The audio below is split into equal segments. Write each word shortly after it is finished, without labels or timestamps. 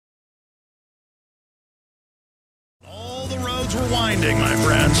the roads were winding, my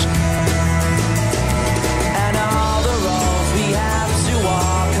friends. And all the roads we have to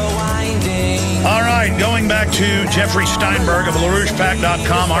walk are winding. All right, going back to Jeffrey Steinberg of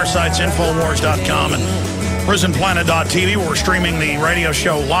LaRouchePack.com, our site's Infowars.com, and PrisonPlanet.tv, where we're streaming the radio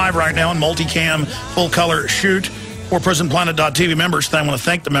show live right now in multicam, full-color shoot for PrisonPlanet.tv members. I want to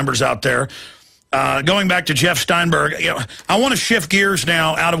thank the members out there. Going back to Jeff Steinberg, I want to shift gears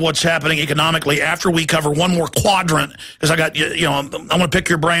now out of what's happening economically after we cover one more quadrant, because I got, I want to pick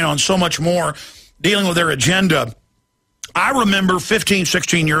your brain on so much more dealing with their agenda. I remember 15,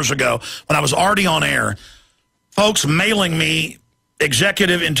 16 years ago when I was already on air, folks mailing me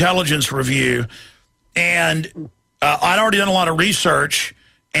executive intelligence review, and I'd already done a lot of research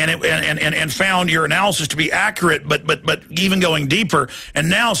and found your analysis to be accurate, but even going deeper. And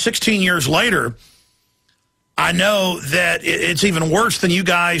now, 16 years later, I know that it's even worse than you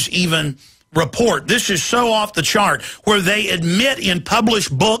guys even report. This is so off the chart, where they admit in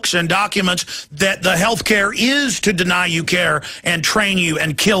published books and documents that the health care is to deny you care and train you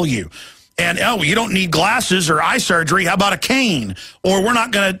and kill you. And, oh, you don't need glasses or eye surgery. How about a cane? Or we're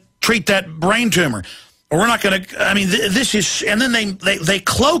not going to treat that brain tumor. Or we're not going to, I mean, this is, and then they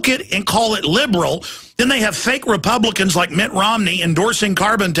cloak it and call it liberal. Then they have fake Republicans like Mitt Romney endorsing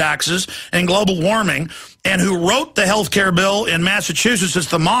carbon taxes and global warming, and who wrote the health care bill in Massachusetts as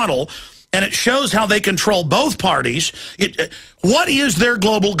the model. And it shows how they control both parties. What is their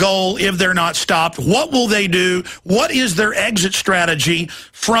global goal if they're not stopped? What will they do? What is their exit strategy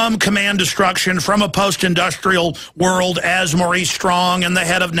from command destruction, from a post-industrial world, as Maurice Strong and the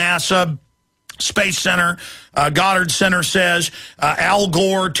head of NASA Space Center, Goddard Center says, Al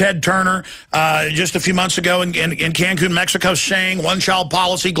Gore, Ted Turner, just a few months ago in Cancun, Mexico, saying one-child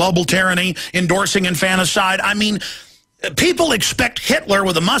policy, global tyranny, endorsing infanticide. I mean, people expect Hitler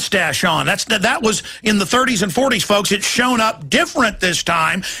with a mustache on. That was in the 30s and 40s, folks. It's shown up different this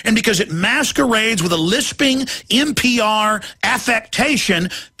time, and because it masquerades with a lisping NPR affectation,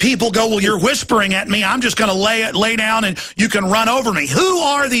 people go, well, you're whispering at me. I'm just going to lay down and you can run over me. Who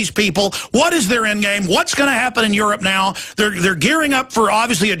are these people? What is their end game? What's going to happen in Europe now? They're gearing up for,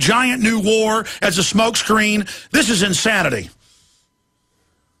 obviously, a giant new war as a smokescreen. This is insanity.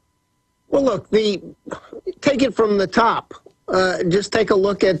 Well, look, take it from the top. Just take a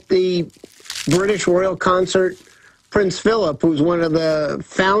look at the British Royal Consort Prince Philip, who's one of the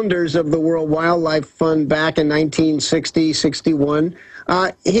founders of the World Wildlife Fund back in 1960, 61.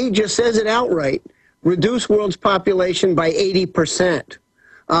 He just says it outright: reduce world's population by 80%.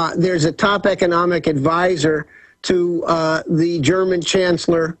 There's a top economic advisor to the German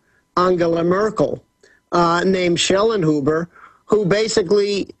Chancellor Angela Merkel named Schellenhuber, who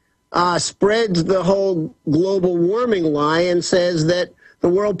basically spreads the whole global warming lie and says that the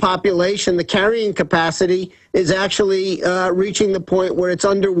world population, the carrying capacity, is actually reaching the point where it's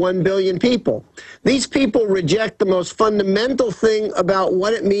under 1 billion people. These people reject the most fundamental thing about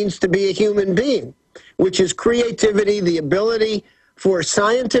what it means to be a human being, which is creativity, the ability for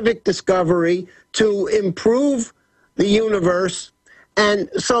scientific discovery to improve the universe. And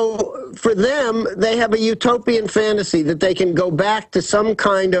so for them, they have a utopian fantasy that they can go back to some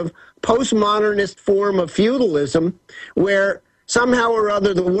kind of postmodernist form of feudalism where somehow or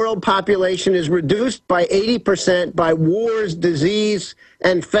other the world population is reduced by 80% by wars, disease,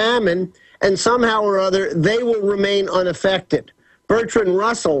 and famine, and somehow or other they will remain unaffected. Bertrand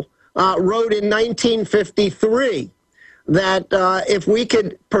Russell wrote in 1953 that if we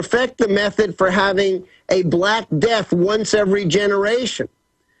could perfect the method for having a Black Death once every generation,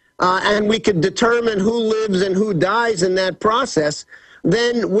 and we could determine who lives and who dies in that process,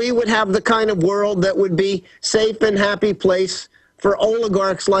 then we would have the kind of world that would be safe and happy place for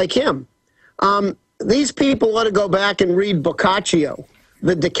oligarchs like him. These people ought to go back and read Boccaccio,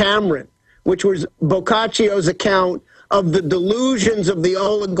 the Decameron, which was Boccaccio's account of the delusions of the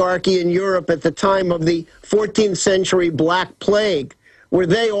oligarchy in Europe at the time of the 14th century Black Plague, where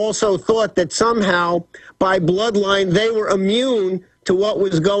they also thought that somehow, by bloodline, they were immune to what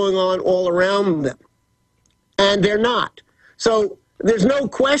was going on all around them. And they're not. So there's no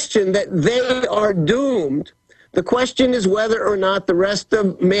question that they are doomed. The question is whether or not the rest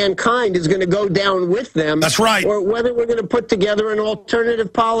of mankind is going to go down with them. That's right. Or whether we're going to put together an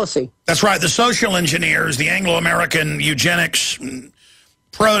alternative policy. That's right. The social engineers, the Anglo-American eugenics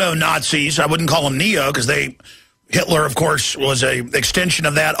proto-Nazis, I wouldn't call them neo, because Hitler, of course, was an extension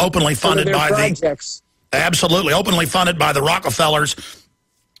of that, openly funded by projects. Absolutely, openly funded by the Rockefellers,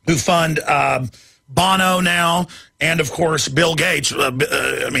 who fund Bono now, and of course Bill Gates.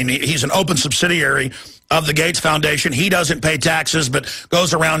 I mean, he's an open subsidiary of the Gates Foundation. He doesn't pay taxes, but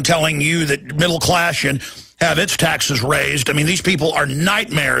goes around telling you that middle class and have its taxes raised. I mean, these people are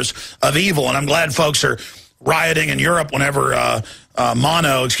nightmares of evil, and I'm glad folks are rioting in Europe whenever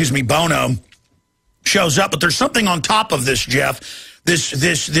Bono shows up. But there's something on top of this, Jeff, this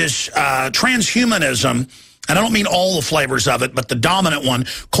transhumanism, and I don't mean all the flavors of it, but the dominant one,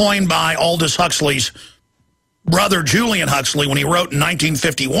 coined by Aldous Huxley's brother Julian Huxley when he wrote in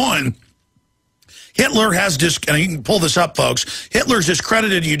 1951, Hitler has and you can pull this up, folks, Hitler's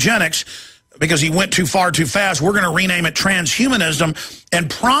discredited eugenics because he went too far too fast. We're going to rename it transhumanism and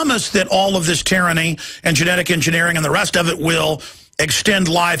promise that all of this tyranny and genetic engineering and the rest of it will extend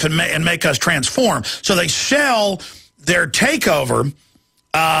life and make us transform. So they sell their takeover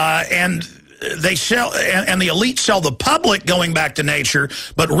and they sell, and the elite sell the public going back to nature,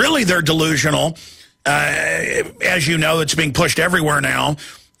 but really they're delusional. As you know, it's being pushed everywhere now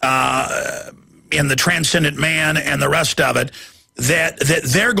in the transcendent man and the rest of it, that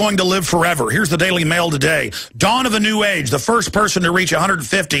they're going to live forever. Here's the Daily Mail today. Dawn of a new age. The first person to reach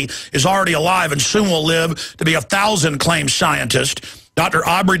 150 is already alive and soon will live to be 1,000, claims scientist Dr.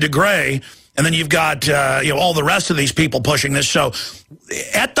 Aubrey de Grey. And then you've got all the rest of these people pushing this. So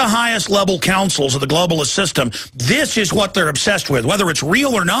at the highest level councils of the globalist system, this is what they're obsessed with. Whether it's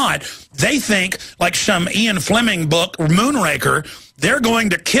real or not, they think, like some Ian Fleming book, Moonraker, they're going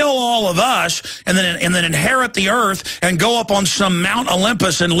to kill all of us and then inherit the earth and go up on some Mount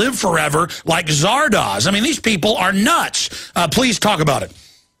Olympus and live forever like Zardoz. I mean, these people are nuts. Please talk about it.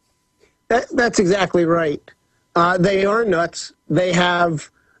 That's exactly right. They are nuts. They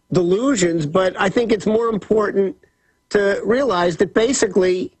have delusions, but I think it's more important to realize that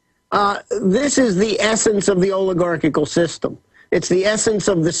basically this is the essence of the oligarchical system. It's the essence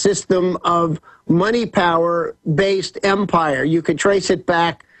of the system of money power-based empire. You could trace it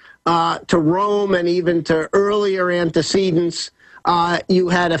back to Rome and even to earlier antecedents. You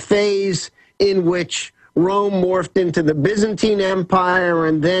had a phase in which Rome morphed into the Byzantine Empire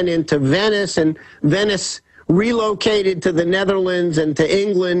and then into Venice, and Venice relocated to the Netherlands and to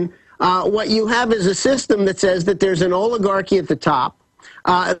England. What you have is a system that says that there's an oligarchy at the top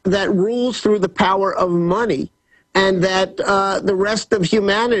that rules through the power of money, and that the rest of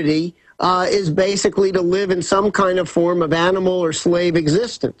humanity is basically to live in some kind of form of animal or slave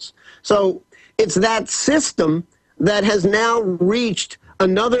existence. So it's that system that has now reached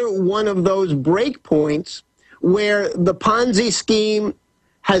another one of those breakpoints where the Ponzi scheme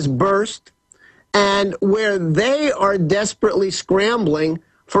has burst, and where they are desperately scrambling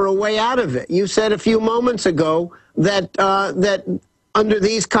for a way out of it. You said a few moments ago that that under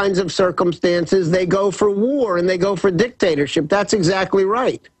these kinds of circumstances, they go for war and they go for dictatorship. That's exactly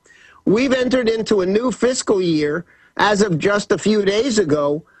right. We've entered into a new fiscal year as of just a few days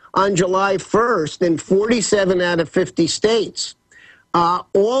ago on July 1st in 47 out of 50 states.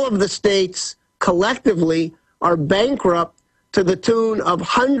 All of the states collectively are bankrupt to the tune of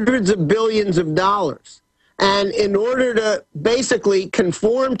hundreds of billions of dollars. And in order to basically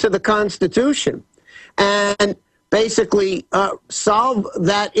conform to the Constitution and basically solve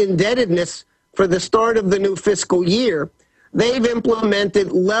that indebtedness for the start of the new fiscal year, they've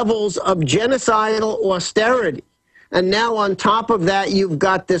implemented levels of genocidal austerity. And now on top of that, you've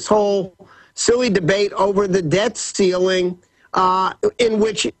got this whole silly debate over the debt ceiling, in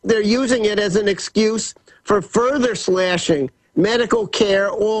which they're using it as an excuse for further slashing medical care,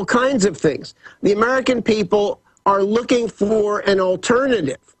 all kinds of things. The American people are looking for an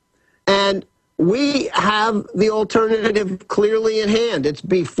alternative, and we have the alternative clearly in hand. It's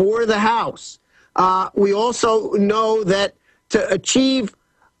before the House. We also know that to achieve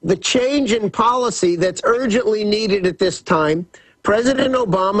the change in policy that's urgently needed at this time, President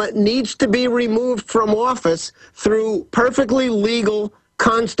Obama needs to be removed from office through perfectly legal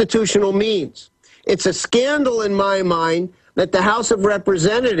constitutional means. It's a scandal in my mind that the House of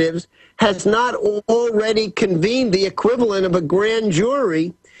Representatives has not already convened the equivalent of a grand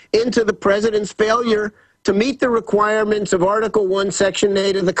jury into the president's failure to meet the requirements of Article 1, Section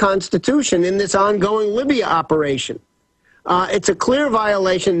 8 of the Constitution in this ongoing Libya operation. It's a clear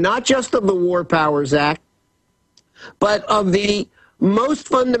violation not just of the War Powers Act, but of the most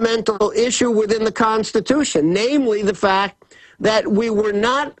fundamental issue within the Constitution, namely the fact that we were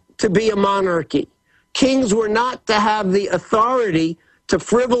not to be a monarchy. Kings were not to have the authority to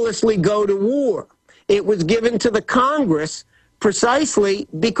frivolously go to war. It was given to the Congress precisely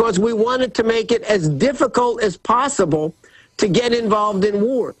because we wanted to make it as difficult as possible to get involved in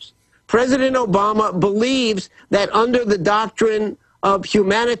wars. President Obama believes that under the doctrine of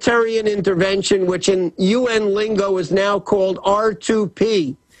humanitarian intervention, which in UN lingo is now called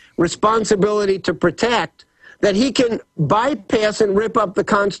R2P, responsibility to protect, that he can bypass and rip up the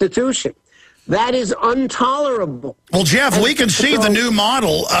Constitution. That is intolerable. Well, Jeff, we can see the new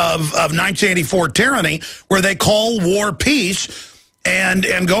model of 1984 tyranny where they call war peace and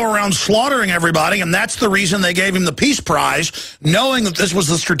go around slaughtering everybody, and that's the reason they gave him the Peace Prize, knowing that this was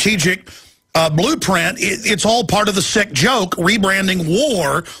the strategic blueprint. It's all part of the sick joke, rebranding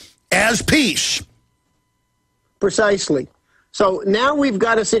war as peace. Precisely. So now we've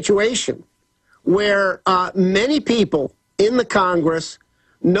got a situation where many people in the Congress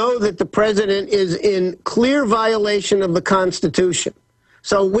know that the president is in clear violation of the Constitution.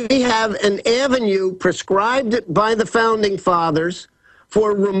 So we have an avenue prescribed by the Founding Fathers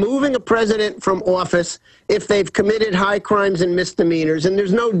for removing a president from office if they've committed high crimes and misdemeanors, and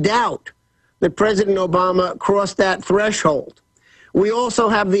there's no doubt that President Obama crossed that threshold. We also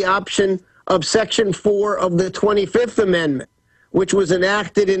have the option of Section 4 of the 25th Amendment, which was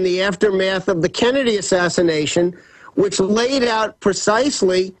enacted in the aftermath of the Kennedy assassination, which laid out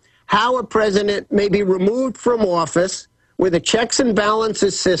precisely how a president may be removed from office with a checks and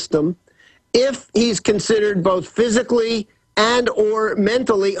balances system if he's considered both physically and or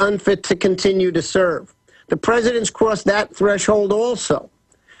mentally unfit to continue to serve. The president's crossed that threshold also.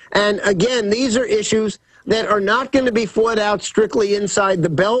 And again, these are issues that are not going to be fought out strictly inside the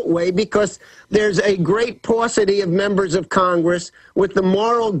Beltway because there's a great paucity of members of Congress with the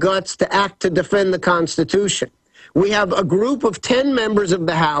moral guts to act to defend the Constitution. We have a group of 10 members of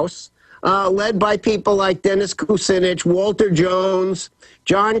the House, led by people like Dennis Kucinich, Walter Jones,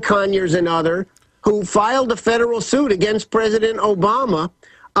 John Conyers, and others, who filed a federal suit against President Obama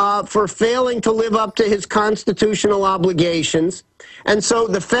for failing to live up to his constitutional obligations. And so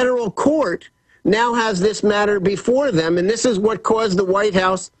the federal court now has this matter before them, and this is what caused the White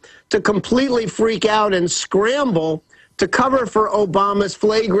House to completely freak out and scramble to cover for Obama's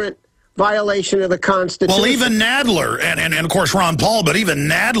flagrant violation of the Constitution. Well, even Nadler, and of course Ron Paul, but even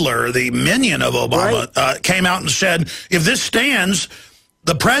Nadler, the minion of Obama, came out and said, if this stands,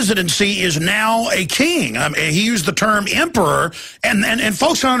 the presidency is now a king. I mean, he used the term emperor, and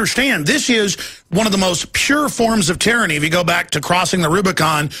folks don't understand, this is one of the most pure forms of tyranny. If you go back to crossing the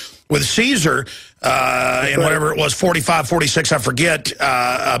Rubicon with Caesar in whatever it was, 45, 46, I forget,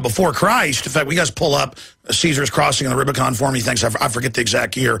 before Christ. In fact, we guys pull up Caesar's crossing the Rubicon for me. Thanks, I forget the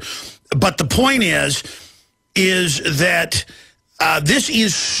exact year. But the point is that this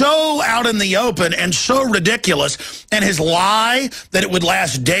is so out in the open and so ridiculous, and his lie that it would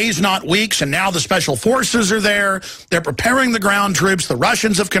last days, not weeks, and now the special forces are there. They're preparing the ground troops. The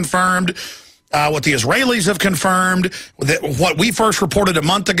Russians have confirmed what the Israelis have confirmed, that what we first reported a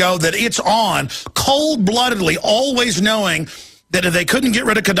month ago, that it's on, cold-bloodedly, always knowing that if they couldn't get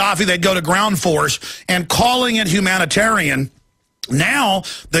rid of Gaddafi, they'd go to ground force, and calling it humanitarian. Now,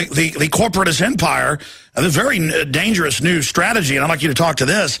 the corporatist empire, a very dangerous new strategy, and I'd like you to talk to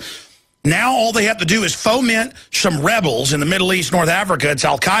this. Now all they have to do is foment some rebels in the Middle East, North Africa. It's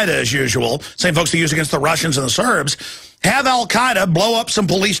Al-Qaeda as usual, same folks they use against the Russians and the Serbs. Have Al-Qaeda blow up some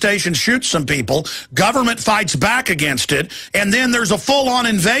police stations, shoot some people, government fights back against it, and then there's a full-on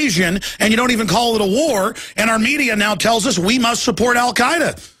invasion, and you don't even call it a war, and our media now tells us we must support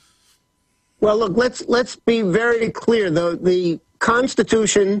Al-Qaeda. Well, look, let's be very clear. The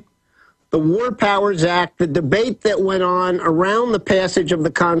Constitution, the War Powers Act, the debate that went on around the passage of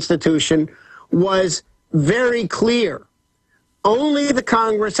the Constitution was very clear. Only the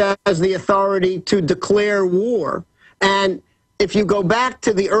Congress has the authority to declare war. And if you go back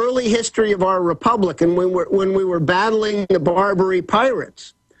to the early history of our republic and when we were battling the Barbary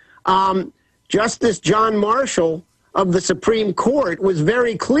pirates, Justice John Marshall of the Supreme Court was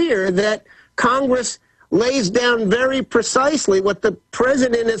very clear that Congress lays down very precisely what the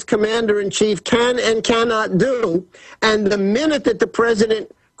president as commander-in-chief can and cannot do. And the minute that the president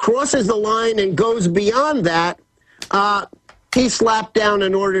crosses the line and goes beyond that, he slapped down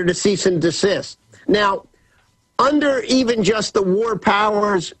an order to cease and desist. Now, under even just the War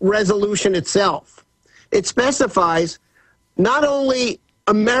Powers Resolution itself, it specifies not only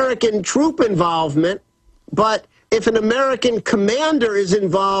American troop involvement, but if an American commander is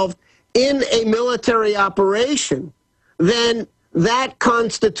involved in a military operation, then that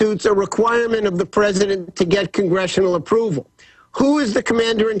constitutes a requirement of the president to get congressional approval. Who is the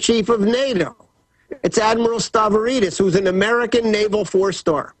commander-in-chief of NATO? It's Admiral Stavridis, who's an American naval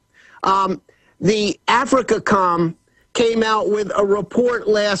four-star. The AfricaCom came out with a report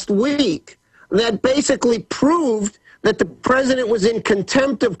last week that basically proved that the president was in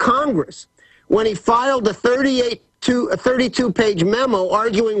contempt of Congress when he filed a 32-page memo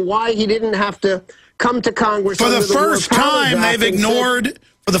arguing why he didn't have to come to Congress. For the first time, they've ignored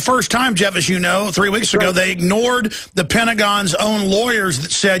For the first time, Jeff, as you know, 3 weeks ago, they ignored the Pentagon's own lawyers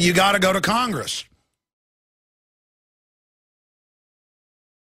that said you got to go to Congress.